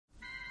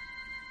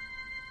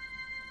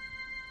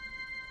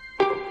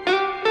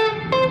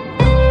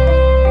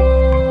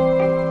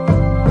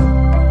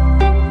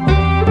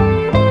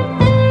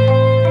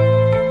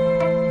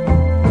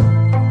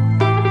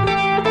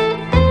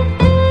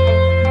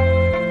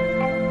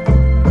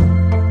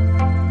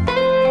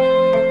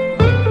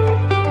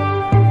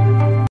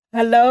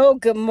Hello,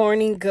 good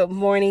morning,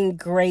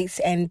 grace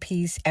and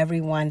peace,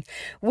 everyone.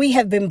 We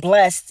have been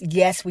blessed.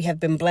 Yes, we have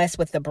been blessed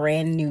with a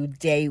brand new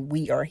day.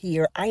 We are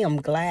here. I am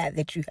glad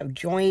that you have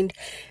joined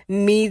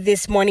me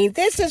this morning.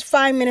 This is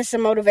 5 minutes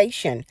of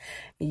motivation,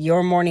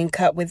 your morning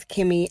cut with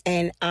Kimmy,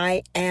 and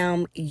I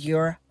am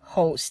your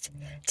host.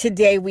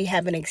 Today we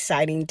have an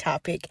exciting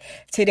topic.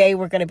 Today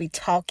we're going to be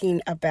talking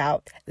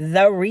about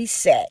the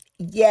reset.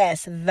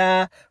 Yes,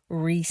 the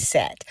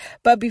reset.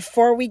 But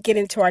before we get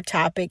into our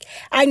topic,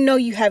 I know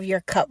you have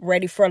your cup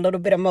ready for a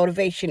little bit of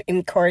motivation,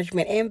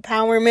 encouragement,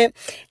 empowerment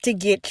to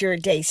get your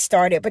day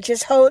started. But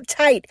just hold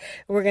tight.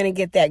 We're going to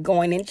get that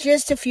going in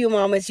just a few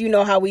moments. You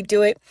know how we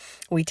do it.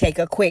 We take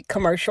a quick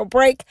commercial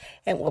break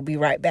and we'll be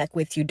right back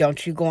with you.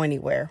 Don't you go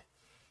anywhere.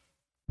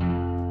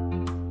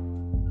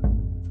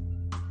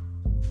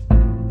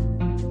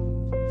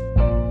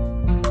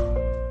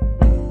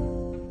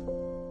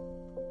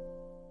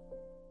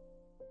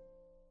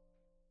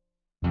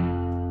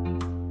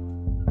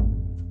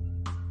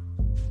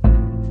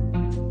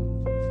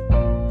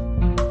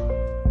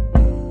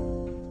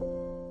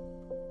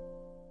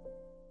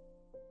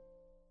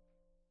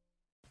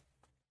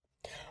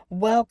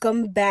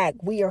 Welcome back.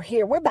 We are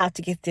here. We're about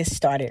to get this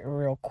started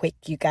real quick,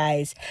 you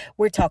guys.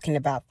 We're talking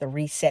about the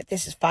reset.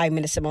 This is 5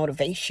 minutes of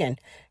motivation,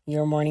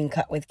 your morning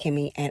cut with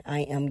Kimmy, and I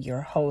am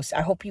your host.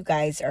 I hope you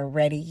guys are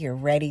ready. You're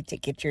ready to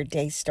get your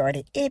day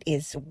started. It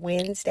is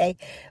Wednesday.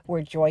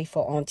 We're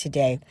joyful on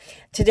today.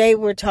 Today,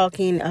 we're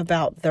talking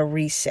about the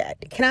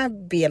reset. Can I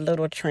be a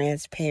little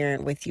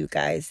transparent with you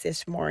guys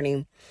this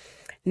morning?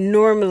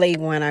 Normally,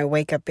 when I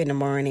wake up in the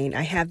morning,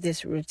 I have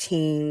this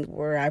routine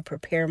where I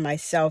prepare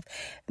myself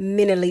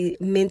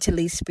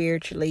mentally,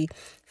 spiritually,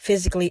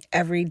 physically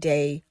every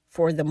day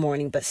for the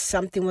morning. But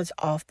something was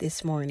off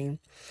this morning.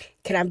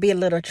 Can I be a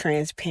little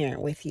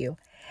transparent with you?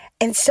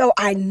 And so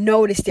I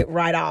noticed it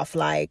right off,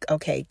 like,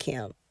 okay,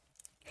 Kim,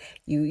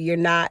 you're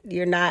not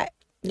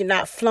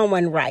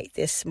flowing right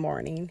this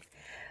morning.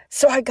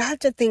 So I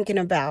got to thinking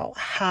about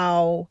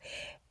how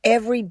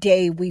every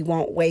day we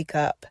won't wake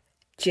up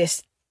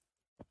just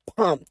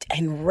pumped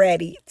and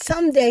ready.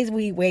 Some days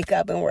we wake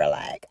up and we're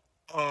like,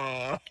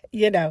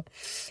 you know.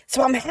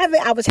 So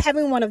I was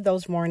having one of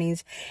those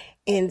mornings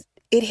and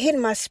it hit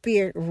my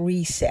spirit,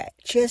 reset.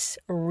 Just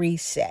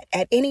reset.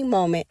 At any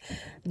moment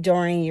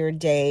during your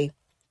day,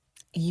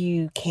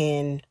 you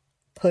can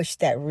push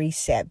that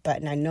reset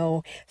button. I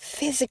know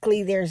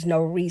physically there's no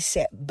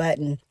reset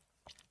button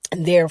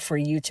there for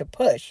you to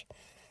push,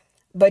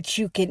 but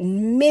you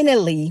can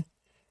mentally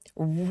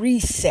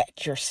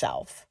reset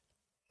yourself,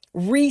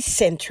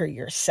 recenter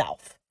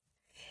yourself,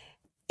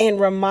 and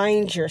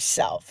remind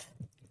yourself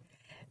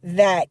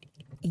that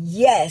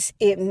yes,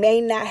 it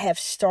may not have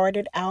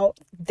started out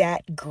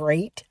that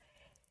great.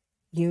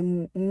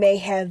 You may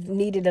have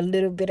needed a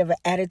little bit of an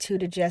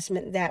attitude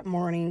adjustment that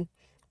morning,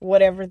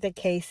 whatever the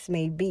case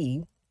may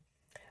be,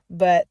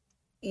 but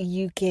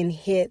you can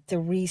hit the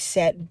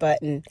reset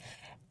button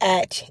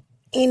at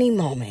any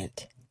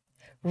moment.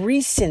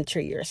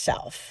 Recenter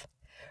yourself,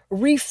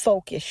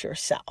 refocus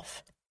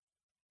yourself,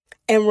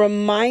 and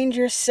remind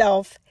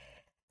yourself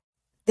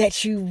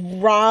that you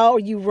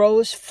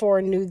rose for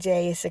a new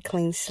day. It's a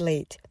clean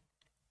slate.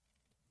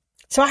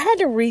 So I had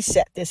to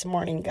reset this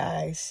morning,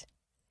 guys.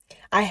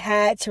 I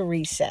had to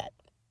reset.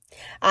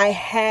 I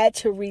had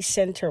to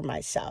recenter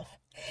myself.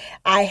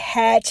 I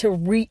had to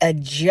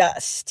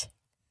readjust.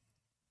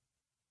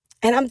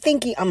 And I'm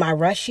thinking, am I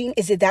rushing?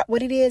 Is it that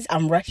what it is?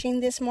 I'm rushing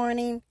this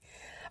morning.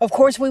 Of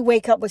course, we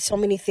wake up with so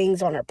many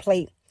things on our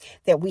plate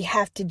that we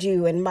have to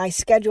do, and my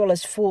schedule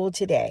is full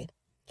today.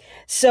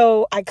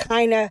 So I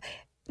kind of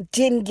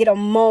didn't get a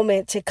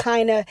moment to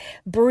kind of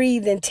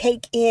breathe and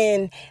take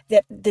in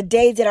that the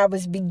day that I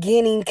was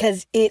beginning,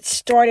 because it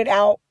started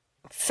out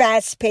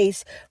fast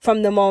paced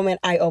from the moment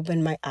I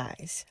opened my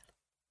eyes.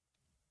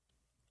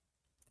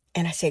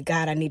 And I said,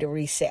 God, I need a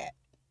reset.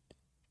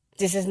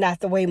 This is not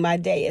the way my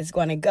day is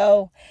going to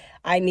go.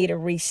 I need a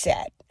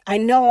reset. I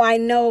know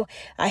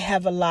I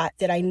have a lot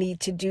that I need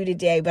to do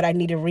today, but I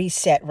need a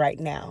reset right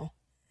now.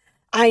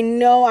 I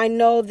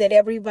know that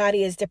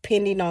everybody is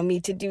depending on me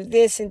to do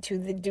this and to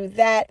do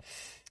that.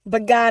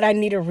 But God, I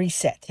need a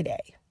reset today.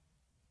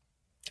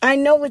 I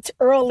know it's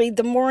early.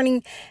 The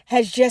morning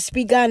has just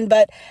begun,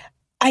 but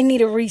I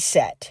need a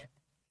reset.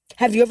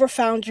 Have you ever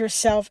found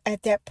yourself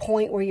at that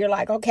point where you're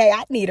like, okay,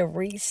 I need a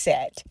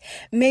reset.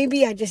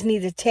 Maybe I just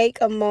need to take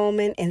a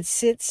moment and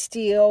sit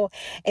still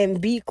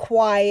and be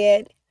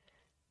quiet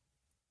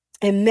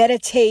and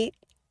meditate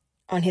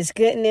on his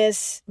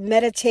goodness,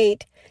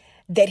 meditate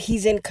that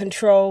he's in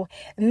control,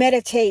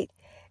 meditate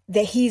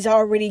that he's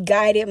already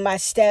guided my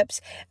steps,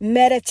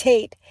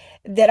 meditate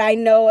that I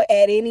know at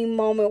any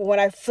moment when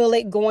I feel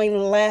it going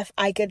left,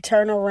 I could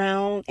turn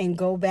around and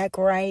go back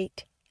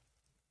right.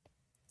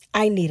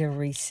 I need a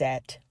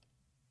reset.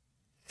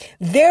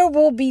 There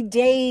will be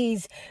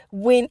days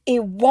when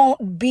it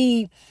won't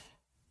be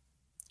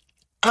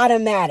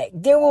automatic.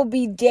 There will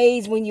be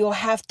days when you'll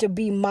have to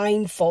be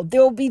mindful.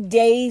 There'll be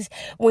days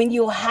when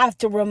you'll have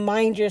to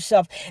remind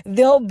yourself.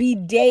 There'll be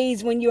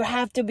days when you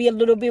have to be a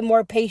little bit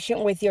more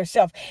patient with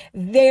yourself.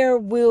 There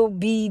will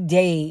be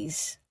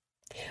days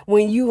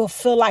when you will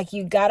feel like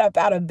you got up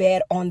out of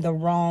bed on the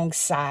wrong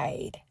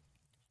side.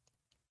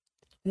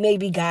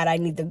 Maybe, God, I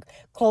need to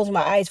close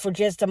my eyes for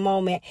just a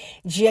moment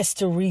just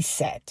to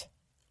reset.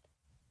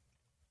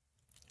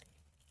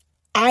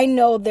 I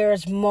know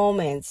there's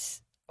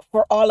moments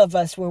for all of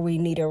us where we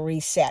need a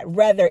reset,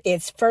 whether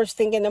it's first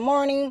thing in the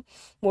morning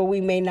where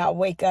we may not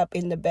wake up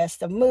in the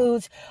best of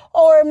moods,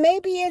 or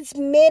maybe it's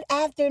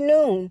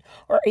mid-afternoon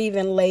or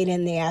even late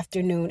in the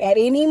afternoon. At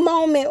any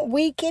moment,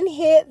 we can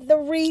hit the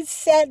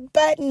reset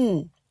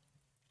button.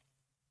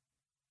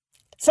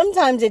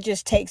 Sometimes it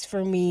just takes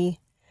for me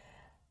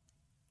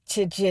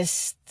to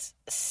just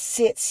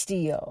sit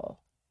still.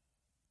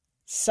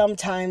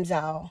 Sometimes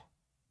I'll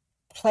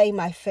play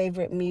my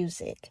favorite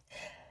music,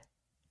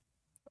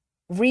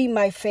 read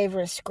my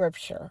favorite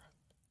scripture,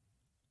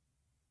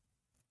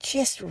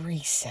 just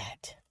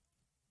reset.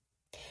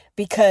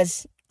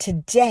 Because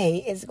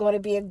today is going to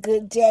be a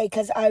good day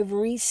because I've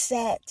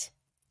reset.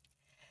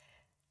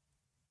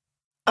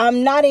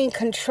 I'm not in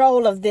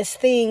control of this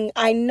thing.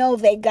 I know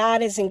that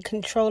God is in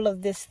control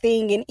of this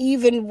thing. And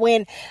even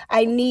when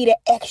I need an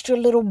extra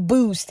little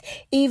boost,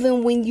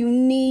 even when you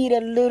need a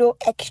little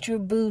extra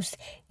boost,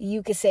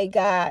 you can say,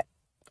 God,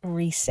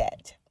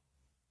 reset.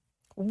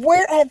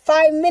 We're at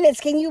 5 minutes.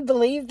 Can you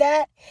believe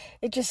that?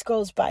 It just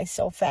goes by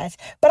so fast.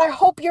 But I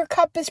hope your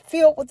cup is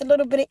filled with a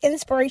little bit of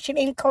inspiration,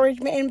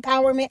 encouragement,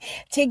 empowerment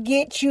to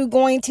get you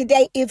going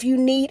today. If you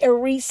need a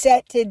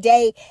reset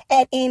today,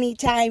 at any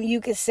time, you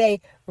can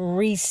say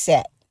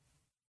reset.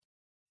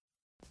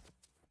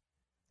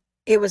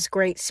 It was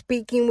great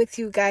speaking with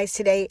you guys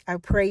today. I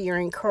pray you're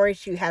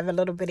encouraged. You have a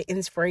little bit of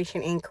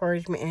inspiration,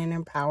 encouragement, and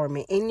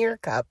empowerment in your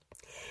cup.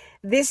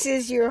 This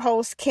is your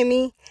host,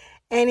 Kimmy.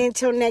 And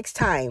until next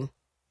time,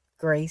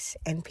 grace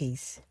and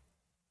peace.